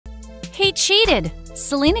He cheated!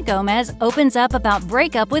 Selena Gomez opens up about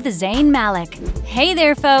breakup with Zayn Malik. Hey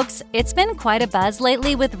there, folks! It's been quite a buzz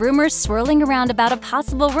lately with rumors swirling around about a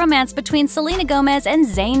possible romance between Selena Gomez and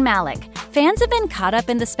Zayn Malik. Fans have been caught up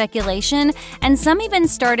in the speculation, and some even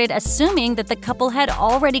started assuming that the couple had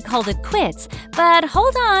already called it quits. But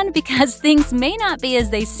hold on, because things may not be as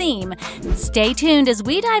they seem. Stay tuned as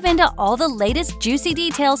we dive into all the latest juicy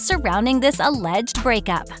details surrounding this alleged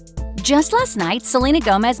breakup. Just last night, Selena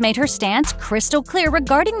Gomez made her stance crystal clear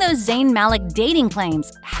regarding those Zayn Malik dating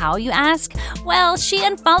claims. How, you ask? Well, she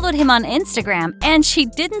unfollowed him on Instagram, and she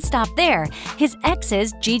didn't stop there. His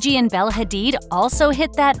exes, Gigi and Bella Hadid, also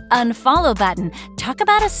hit that unfollow button. Talk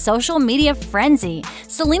about a social media frenzy.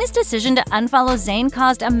 Selena's decision to unfollow Zayn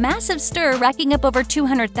caused a massive stir, racking up over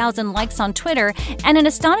 200,000 likes on Twitter and an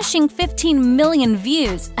astonishing 15 million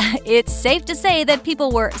views. It's safe to say that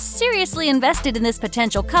people were seriously invested in this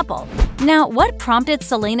potential couple. Now, what prompted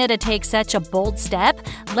Selena to take such a bold step?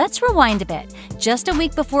 Let's rewind a bit. Just a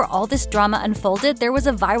week before all this drama unfolded, there was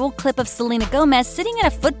a viral clip of Selena Gomez sitting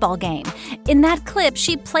at a football game. In that clip,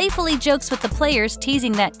 she playfully jokes with the players,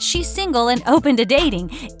 teasing that she's single and open to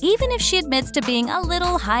dating, even if she admits to being a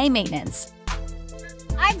little high maintenance.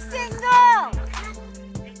 I'm single!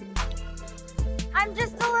 I'm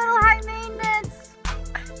just a little high maintenance.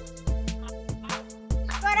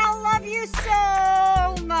 But I love you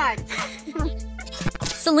so much.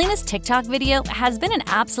 Selena's TikTok video has been an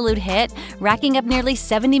absolute hit, racking up nearly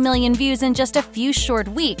 70 million views in just a few short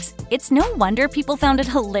weeks. It's no wonder people found it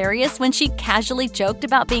hilarious when she casually joked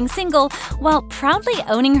about being single while proudly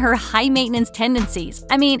owning her high-maintenance tendencies.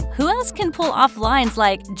 I mean, who else can pull off lines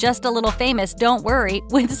like, "just a little famous, don't worry,"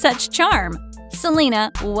 with such charm?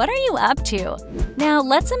 Selena, what are you up to? Now,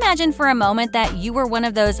 let's imagine for a moment that you were one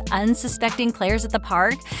of those unsuspecting players at the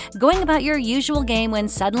park, going about your usual game when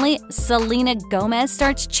suddenly Selena Gomez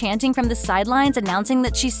starts chanting from the sidelines announcing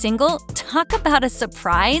that she's single. Talk about a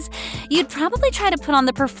surprise! You'd probably try to put on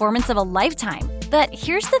the performance of a lifetime. But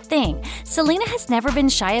here's the thing, Selena has never been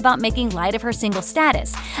shy about making light of her single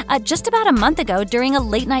status. Just about a month ago, during a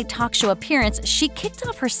late-night talk show appearance, she kicked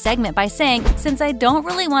off her segment by saying, "Since I don't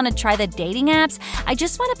really want to try the dating apps, I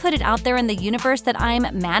just want to put it out there in the universe that I'm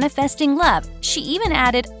manifesting love." She even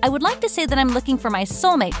added, "I would like to say that I'm looking for my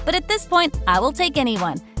soulmate, but at this point, I will take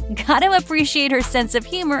anyone." Gotta appreciate her sense of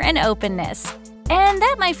humor and openness. And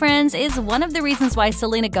that, my friends, is one of the reasons why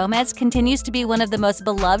Selena Gomez continues to be one of the most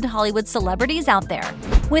beloved Hollywood celebrities out there.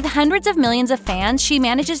 With hundreds of millions of fans, she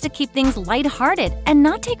manages to keep things lighthearted and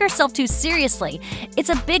not take herself too seriously. It's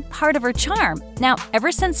a big part of her charm. Now,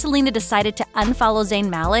 ever since Selena decided to unfollow Zayn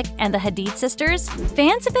Malik and the Hadid sisters,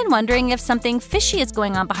 fans have been wondering if something fishy is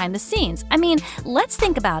going on behind the scenes. I mean, let's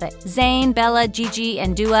think about it. Zayn, Bella, Gigi,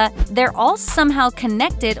 and Dua, they're all somehow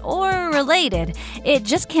connected or related. It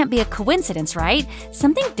just can't be a coincidence, right?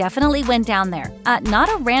 Something definitely went down there. Not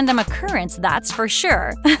a random occurrence, that's for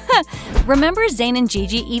sure. Remember, Zayn and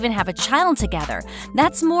Gigi even have a child together.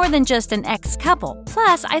 That's more than just an ex-couple.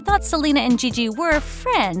 Plus, I thought Selena and Gigi were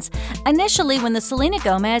friends. Initially, when the Selena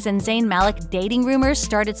Gomez and Zayn Malik dating rumors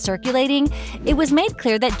started circulating, it was made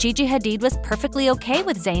clear that Gigi Hadid was perfectly okay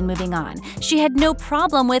with Zayn moving on. She had no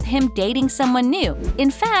problem with him dating someone new.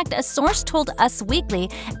 In fact, a source told Us Weekly,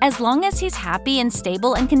 as long as he's happy and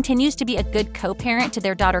stable and continues to be a good co-parent to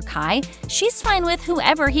their daughter Kai, she's fine with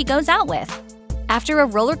whoever he goes out with. After a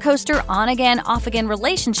roller coaster on-again, off-again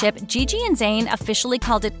relationship, Gigi and Zayn officially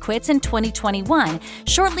called it quits in 2021,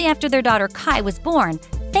 shortly after their daughter Kai was born.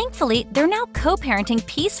 Thankfully, they're now co-parenting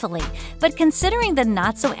peacefully, but considering the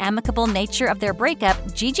not-so-amicable nature of their breakup,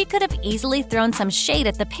 Gigi could have easily thrown some shade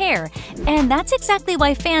at the pair. And that's exactly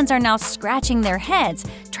why fans are now scratching their heads,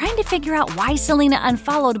 trying to figure out why Selena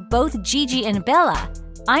unfollowed both Gigi and Bella.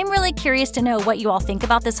 I'm really curious to know what you all think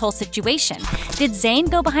about this whole situation. Did Zayn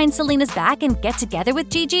go behind Selena's back and get together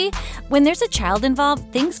with Gigi? When there's a child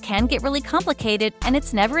involved, things can get really complicated and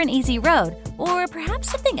it's never an easy road. Or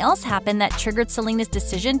perhaps something else happened that triggered Selena's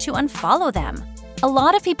decision to unfollow them. A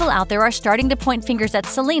lot of people out there are starting to point fingers at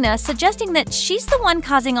Selena, suggesting that she's the one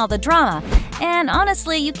causing all the drama. And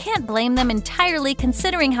honestly, you can't blame them entirely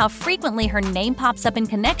considering how frequently her name pops up in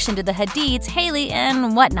connection to the Hadids, Hailey,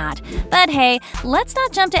 and whatnot. But hey, let's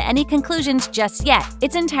not jump to any conclusions just yet.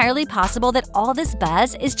 It's entirely possible that all this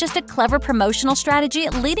buzz is just a clever promotional strategy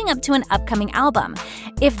leading up to an upcoming album.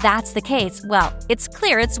 If that's the case, well, it's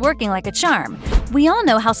clear it's working like a charm. We all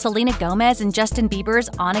know how Selena Gomez and Justin Bieber's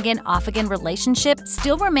on-again, off-again relationship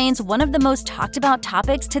still remains one of the most talked about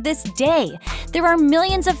topics to this day. There are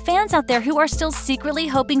millions of fans out there who are still secretly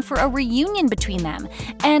hoping for a reunion between them.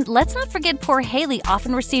 And let's not forget poor Hailey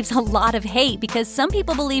often receives a lot of hate because some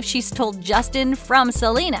people believe she stole Justin from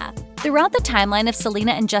Selena. Throughout the timeline of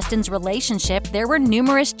Selena and Justin's relationship, there were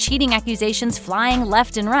numerous cheating accusations flying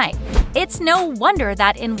left and right. It's no wonder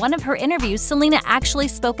that in one of her interviews, Selena actually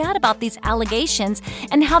spoke out about these allegations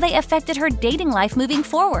and how they affected her dating life moving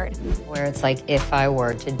forward. Where it's like, if I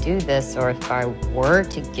were to do this, or if I were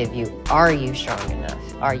to give you, are you strong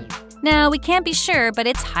enough? Are you? Now, we can't be sure, but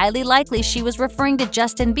it's highly likely she was referring to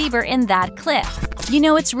Justin Bieber in that clip. You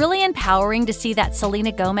know, it's really empowering to see that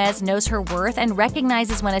Selena Gomez knows her worth and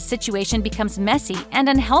recognizes when a situation becomes messy and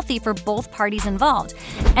unhealthy for both parties involved.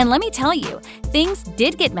 And let me tell you, things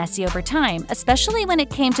did get messy over time, especially when it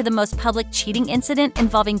came to the most public cheating incident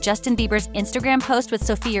involving Justin Bieber's Instagram post with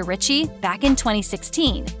Sofia Richie back in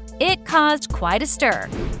 2016. It caused quite a stir.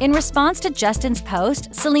 In response to Justin's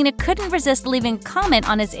post, Selena couldn't resist leaving a comment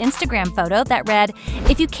on his Instagram photo that read,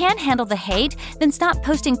 "If you can't handle the hate, then stop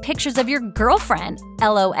posting pictures of your girlfriend,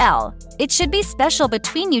 LOL. It should be special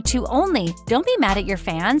between you two only. Don't be mad at your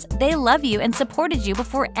fans. They love you and supported you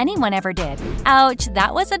before anyone ever did." Ouch,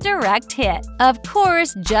 that was a direct hit. Of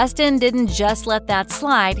course, Justin didn't just let that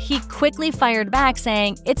slide. He quickly fired back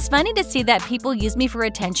saying, "It's funny to see that people use me for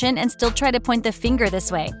attention and still try to point the finger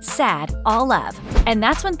this way. Sad, all love." And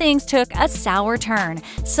that's when things took a sour turn.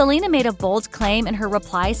 Selena made a bold claim in her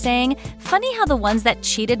reply saying, "Funny how the ones that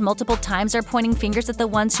cheated multiple times are pointing fingers at the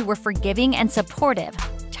ones who were forgiving and supportive."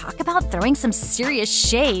 Talk about throwing some serious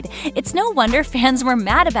shade. It's no wonder fans were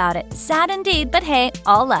mad about it. Sad indeed, but hey,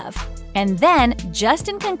 all love. And then,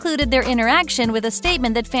 Justin concluded their interaction with a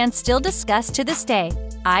statement that fans still discuss to this day.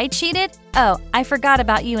 "I cheated? Oh, I forgot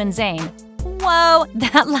about you and Zayn." Whoa,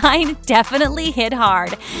 that line definitely hit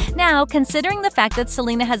hard. Now, considering the fact that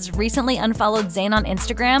Selena has recently unfollowed Zayn on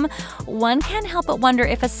Instagram, one can't help but wonder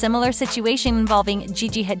if a similar situation involving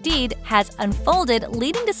Gigi Hadid has unfolded,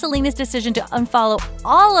 leading to Selena's decision to unfollow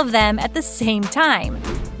all of them at the same time.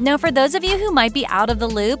 Now, for those of you who might be out of the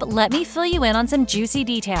loop, let me fill you in on some juicy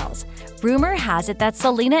details. Rumor has it that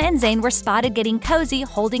Selena and Zayn were spotted getting cozy,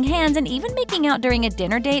 holding hands, and even making out during a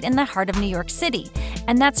dinner date in the heart of New York City.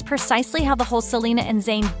 And that's precisely how the whole Selena and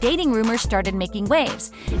Zayn dating rumors started making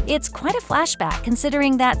waves. It's quite a flashback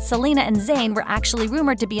considering that Selena and Zayn were actually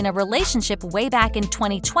rumored to be in a relationship way back in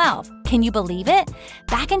 2012. Can you believe it?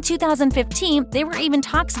 Back in 2015, there were even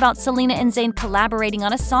talks about Selena and Zayn collaborating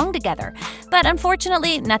on a song together. But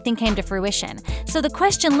unfortunately, nothing came to fruition. So the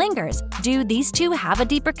question lingers, do these two have a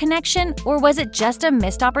deeper connection, or was it just a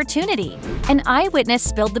missed opportunity? An eyewitness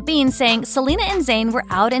spilled the beans saying Selena and Zayn were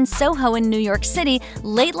out in Soho in New York City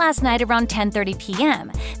late last night around 10:30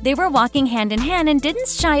 p.m. They were walking hand in hand and didn't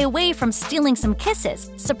shy away from stealing some kisses.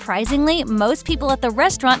 Surprisingly, most people at the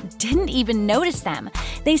restaurant didn't even notice them.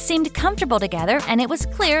 They seemed comfortable together, and it was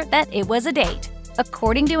clear that it was a date.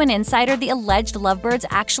 According to an insider, the alleged lovebirds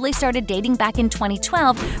actually started dating back in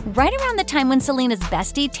 2012, right around the time when Selena's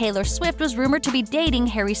bestie Taylor Swift was rumored to be dating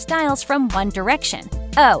Harry Styles from One Direction.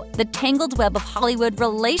 Oh, the tangled web of Hollywood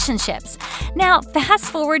relationships. Now, fast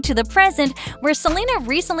forward to the present, where Selena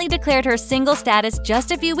recently declared her single status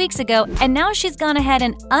just a few weeks ago, and now she's gone ahead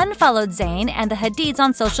and unfollowed Zayn and the Hadids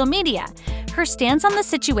on social media. Her stance on the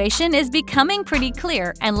situation is becoming pretty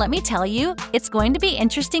clear, and let me tell you, it's going to be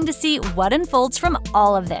interesting to see what unfolds from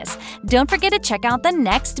all of this. Don't forget to check out the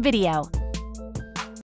next video.